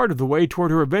take her part of the way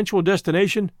toward her eventual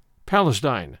destination,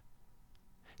 Palestine.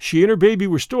 She and her baby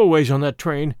were stowaways on that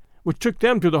train, which took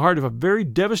them to the heart of a very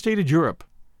devastated Europe.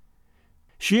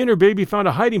 She and her baby found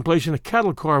a hiding place in a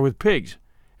cattle car with pigs,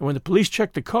 and when the police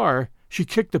checked the car, she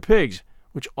kicked the pigs,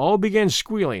 which all began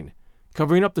squealing,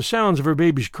 covering up the sounds of her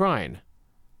baby's crying.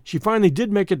 She finally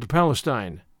did make it to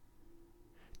Palestine.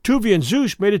 Tuvia and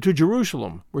Zeus made it to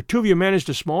Jerusalem, where Tuvia managed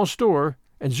a small store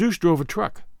and Zeus drove a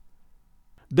truck.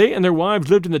 They and their wives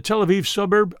lived in the Tel Aviv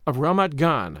suburb of Ramat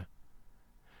Gan.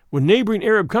 When neighboring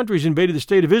Arab countries invaded the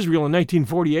state of Israel in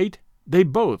 1948, they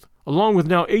both, along with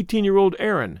now 18-year-old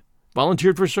Aaron,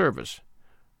 volunteered for service.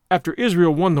 After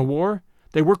Israel won the war,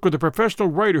 they worked with a professional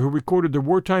writer who recorded their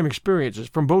wartime experiences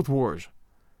from both wars.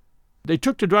 They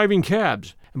took to driving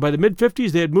cabs, and by the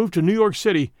mid-50s they had moved to New York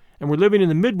City and were living in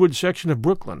the Midwood section of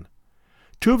Brooklyn.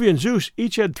 Tuvia and Zeus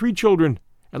each had 3 children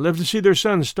and lived to see their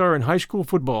sons star in high school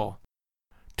football.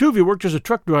 Tuvia worked as a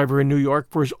truck driver in New York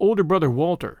for his older brother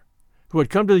Walter, who had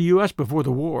come to the U.S. before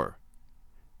the war.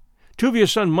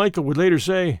 Tuvia's son Michael would later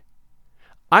say,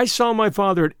 "I saw my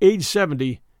father at age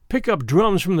 70 pick up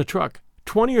drums from the truck,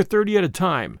 20 or 30 at a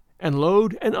time, and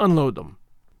load and unload them.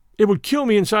 It would kill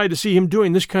me inside to see him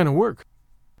doing this kind of work."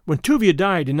 When Tuvia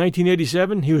died in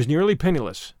 1987, he was nearly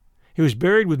penniless. He was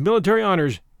buried with military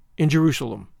honors in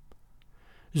Jerusalem.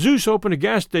 Zeus opened a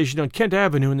gas station on Kent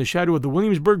Avenue in the shadow of the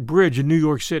Williamsburg Bridge in New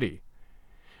York City.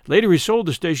 Later he sold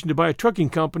the station to buy a trucking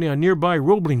company on nearby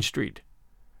Roebling Street.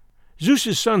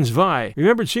 Zeus's son Zvi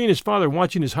remembered seeing his father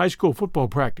watching his high school football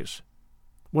practice.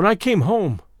 "When I came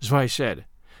home," Zvi said,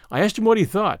 "I asked him what he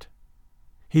thought.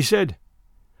 He said,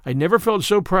 'I never felt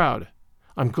so proud.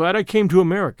 I'm glad I came to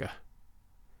America.'"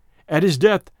 At his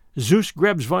death, Zeus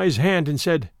grabbed Zvi's hand and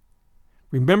said,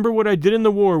 "Remember what I did in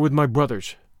the war with my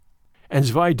brothers." And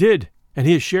Zvi did, and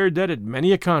he has shared that at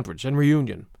many a conference and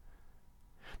reunion.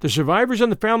 The survivors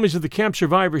and the families of the camp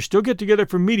survivors still get together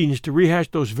for meetings to rehash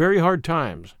those very hard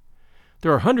times.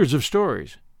 There are hundreds of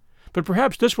stories, but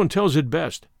perhaps this one tells it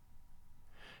best.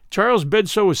 Charles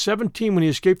Bedsoe was 17 when he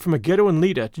escaped from a ghetto in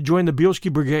Lida to join the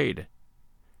Bielski Brigade.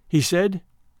 He said,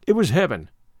 "It was heaven.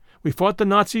 We fought the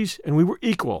Nazis, and we were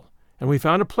equal, and we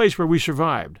found a place where we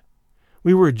survived.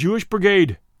 We were a Jewish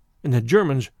brigade, and the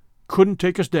Germans couldn't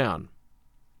take us down."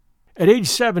 At age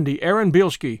 70, Aaron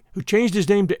Bielski, who changed his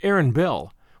name to Aaron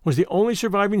Bell, was the only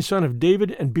surviving son of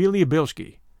David and Belia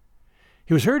Bielski.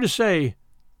 He was heard to say,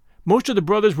 "Most of the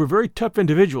brothers were very tough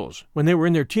individuals when they were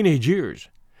in their teenage years.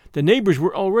 The neighbors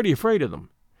were already afraid of them.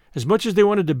 As much as they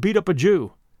wanted to beat up a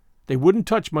Jew, they wouldn't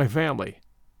touch my family."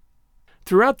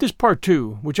 Throughout this part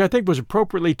 2, which I think was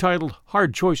appropriately titled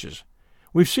Hard Choices,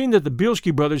 we've seen that the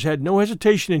Bielski brothers had no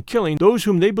hesitation in killing those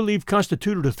whom they believed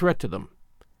constituted a threat to them.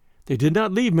 They did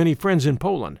not leave many friends in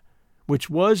Poland, which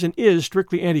was and is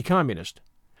strictly anti-communist.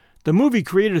 The movie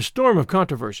created a storm of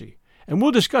controversy, and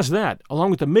we'll discuss that, along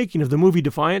with the making of the movie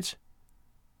Defiance,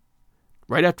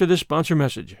 right after this sponsor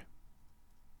message.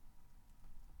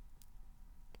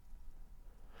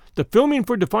 The filming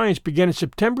for Defiance began in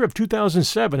September of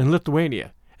 2007 in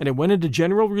Lithuania, and it went into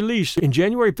general release in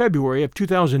January-February of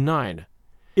 2009.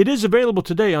 It is available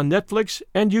today on Netflix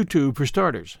and YouTube for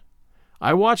starters.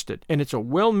 I watched it, and it's a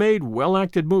well-made,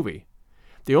 well-acted movie.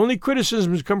 The only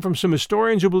criticisms come from some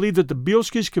historians who believe that the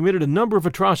Bielskis committed a number of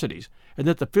atrocities, and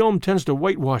that the film tends to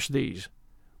whitewash these.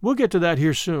 We'll get to that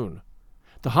here soon.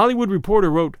 The Hollywood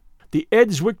Reporter wrote, "The Ed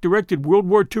Zwick-directed World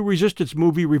War II resistance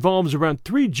movie revolves around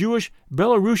 3 Jewish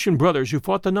Belarusian brothers who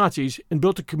fought the Nazis and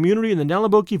built a community in the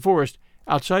Naliboki forest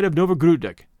outside of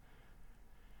Novogrudek.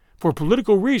 For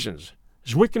political reasons,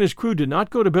 Zwick and his crew did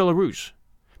not go to Belarus.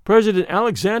 President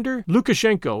Alexander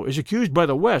Lukashenko is accused by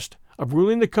the West of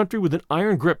ruling the country with an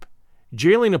iron grip,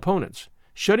 jailing opponents,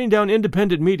 shutting down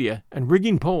independent media, and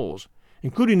rigging polls,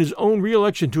 including his own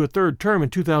re-election to a 3rd term in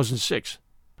 2006.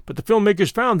 But the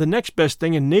filmmakers found the next best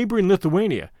thing in neighboring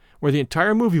Lithuania, where the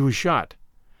entire movie was shot.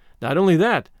 Not only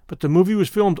that, but the movie was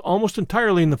filmed almost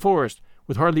entirely in the forest,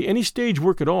 with hardly any stage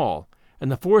work at all,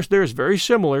 and the forest there is very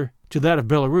similar to that of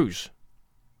Belarus.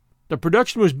 The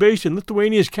production was based in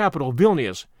Lithuania's capital,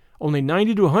 Vilnius, only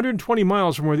 90 to 120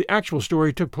 miles from where the actual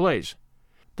story took place.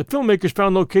 The filmmakers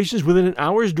found locations within an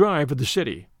hour's drive of the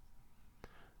city.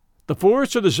 The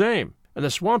forests are the same, and the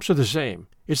swamps are the same.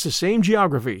 It's the same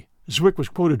geography, Zwick was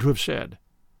quoted to have said.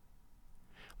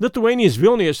 Lithuania's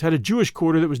Vilnius had a Jewish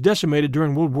quarter that was decimated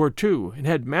during World War II and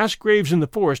had mass graves in the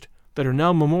forest that are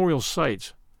now memorial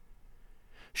sites.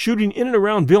 Shooting in and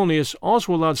around Vilnius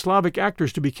also allowed Slavic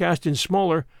actors to be cast in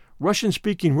smaller,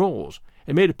 Russian-speaking roles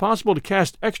and made it possible to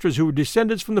cast extras who were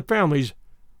descendants from the families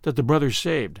that the brothers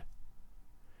saved.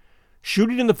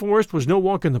 Shooting in the forest was no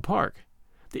walk in the park.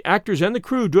 The actors and the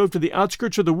crew drove to the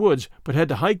outskirts of the woods but had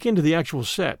to hike into the actual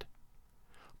set.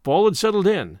 Fall had settled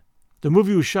in. The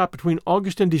movie was shot between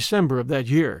August and December of that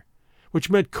year, which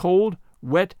meant cold,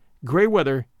 wet, gray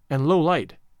weather, and low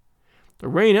light. The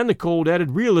rain and the cold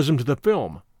added realism to the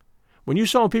film. When you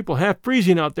saw people half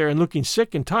freezing out there and looking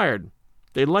sick and tired,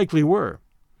 they likely were.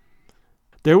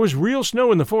 There was real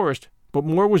snow in the forest, but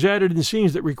more was added in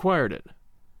scenes that required it.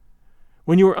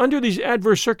 When you are under these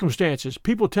adverse circumstances,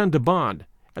 people tend to bond,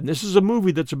 and this is a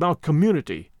movie that's about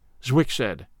community, Zwick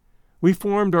said. We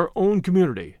formed our own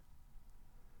community.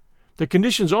 The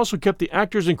conditions also kept the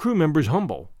actors and crew members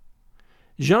humble.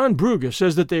 Jean Brugge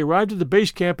says that they arrived at the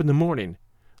base camp in the morning,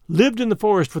 lived in the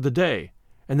forest for the day,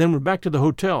 and then went back to the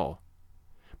hotel.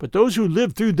 But those who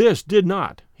lived through this did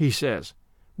not, he says.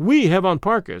 We have on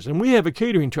parkas, and we have a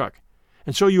catering truck,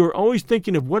 and so you are always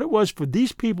thinking of what it was for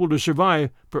these people to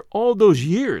survive for all those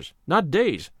years, not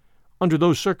days, under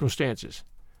those circumstances.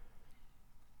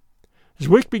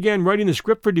 Zwick began writing the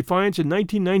script for Defiance in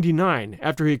 1999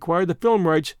 after he acquired the film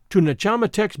rights to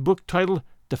Nechametek's book titled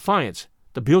Defiance,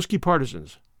 The Bielski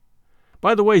Partisans.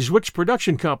 By the way, Zwick's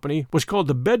production company was called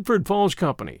the Bedford Falls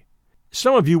Company.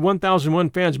 Some of you 1001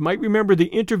 fans might remember the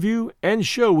interview and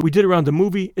show we did around the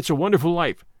movie It's a Wonderful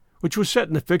Life, which was set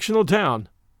in the fictional town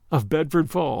of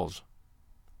Bedford Falls.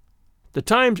 The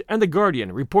Times and The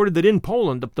Guardian reported that in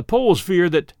Poland, the Poles fear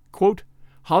that, quote,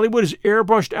 Hollywood has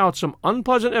airbrushed out some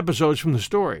unpleasant episodes from the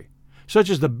story, such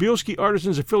as the Bielski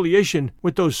artisans' affiliation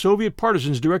with those Soviet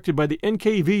partisans directed by the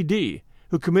NKVD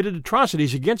who committed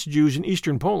atrocities against Jews in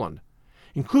eastern Poland,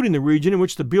 including the region in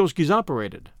which the Bielskis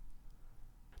operated.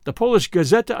 The Polish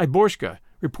Gazeta Wyborcza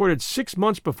reported 6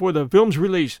 months before the film's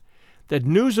release that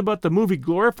news about the movie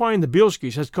glorifying the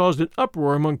Bielskis has caused an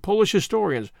uproar among Polish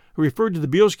historians who referred to the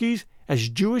Bielskis as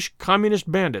Jewish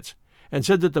communist bandits and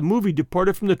said that the movie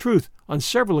departed from the truth on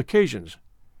several occasions.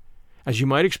 As you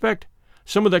might expect,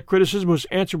 some of that criticism was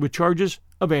answered with charges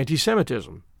of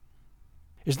anti-Semitism.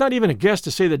 It's not even a guess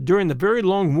to say that during the very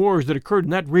long wars that occurred in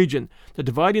that region, the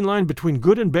dividing line between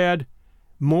good and bad,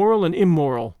 moral and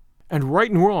immoral, and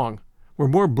right and wrong were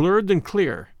more blurred than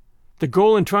clear. The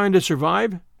goal in trying to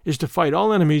survive is to fight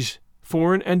all enemies,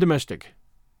 foreign and domestic.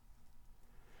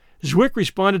 Zwick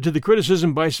responded to the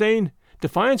criticism by saying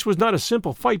Defiance was not a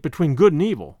simple fight between good and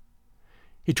evil.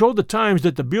 He told the Times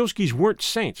that the Bielskis weren't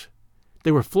saints.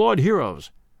 They were flawed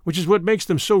heroes, which is what makes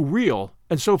them so real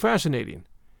and so fascinating.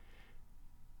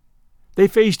 They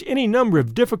faced any number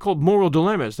of difficult moral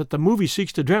dilemmas that the movie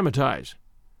seeks to dramatize.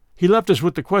 He left us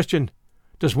with the question,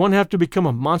 does one have to become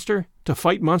a monster to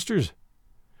fight monsters?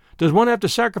 Does one have to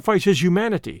sacrifice his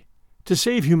humanity to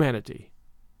save humanity?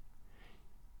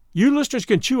 You listeners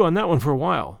can chew on that one for a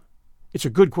while. It's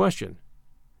a good question.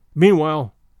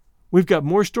 Meanwhile, we've got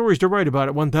more stories to write about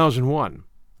at 1001.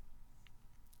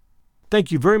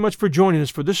 Thank you very much for joining us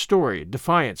for this story,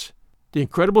 Defiance, the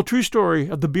incredible true story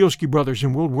of the Bielski brothers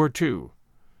in World War II.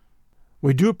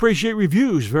 We do appreciate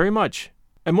reviews very much,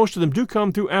 and most of them do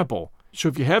come through Apple, so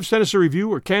if you have sent us a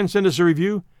review or can send us a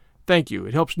review, thank you.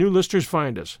 It helps new listeners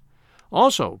find us.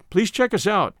 Also, please check us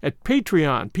out at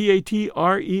Patreon,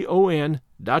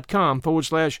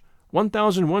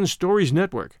 patreon.com/1001 Stories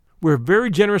Network, where very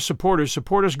generous supporters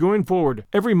support us going forward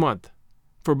every month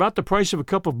for about the price of a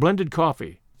cup of blended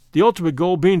coffee, the ultimate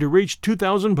goal being to reach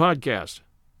 2,000 podcasts.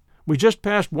 We just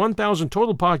passed 1,000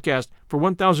 total podcasts for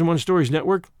 1001 Stories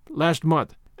Network last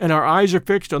month, and our eyes are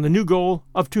fixed on the new goal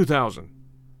of 2,000.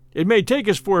 It may take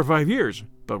us 4 or 5 years,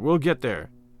 but we'll get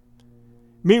there.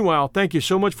 Meanwhile, thank you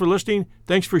so much for listening.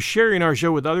 Thanks for sharing our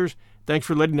show with others. Thanks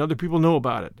for letting other people know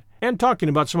about it and talking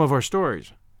about some of our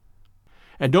stories.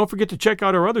 And don't forget to check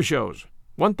out our other shows,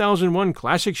 1001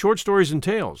 Classic Short Stories and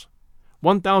Tales,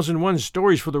 1001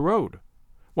 Stories for the Road,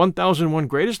 1001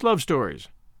 Greatest Love Stories,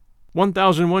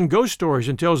 1001 Ghost Stories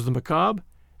and Tales of the Macabre,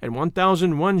 and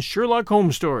 1001 Sherlock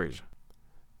Holmes Stories.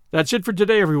 That's it for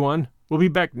today, everyone. We'll be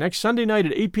back next Sunday night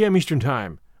at 8 p.m. Eastern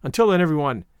Time. Until then,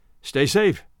 everyone, stay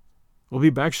safe. We'll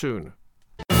be back soon.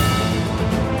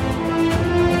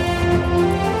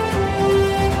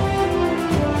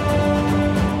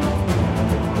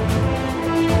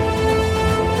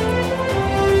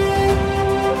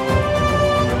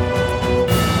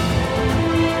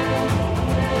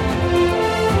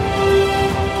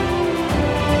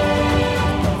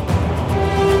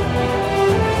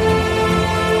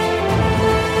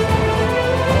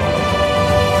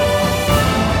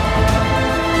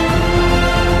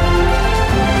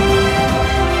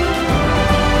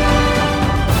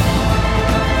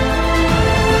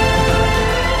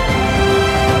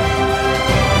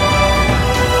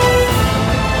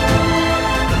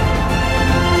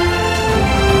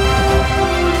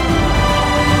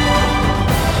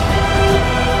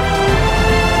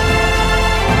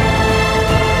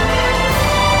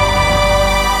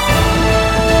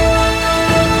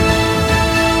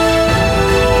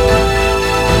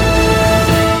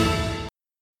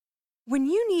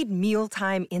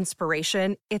 mealtime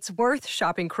inspiration, it's worth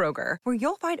shopping Kroger, where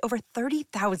you'll find over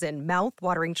 30,000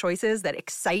 mouth-watering choices that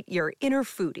excite your inner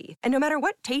foodie. And no matter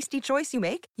what tasty choice you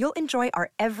make, you'll enjoy our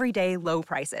everyday low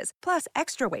prices, plus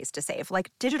extra ways to save,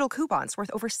 like digital coupons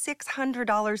worth over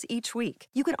 $600 each week.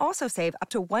 You can also save up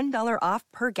to $1 off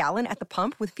per gallon at the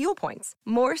pump with fuel points.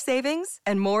 More savings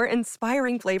and more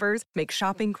inspiring flavors make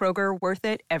shopping Kroger worth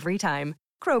it every time.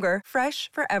 Kroger, fresh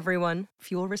for everyone.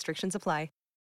 Fuel restrictions apply.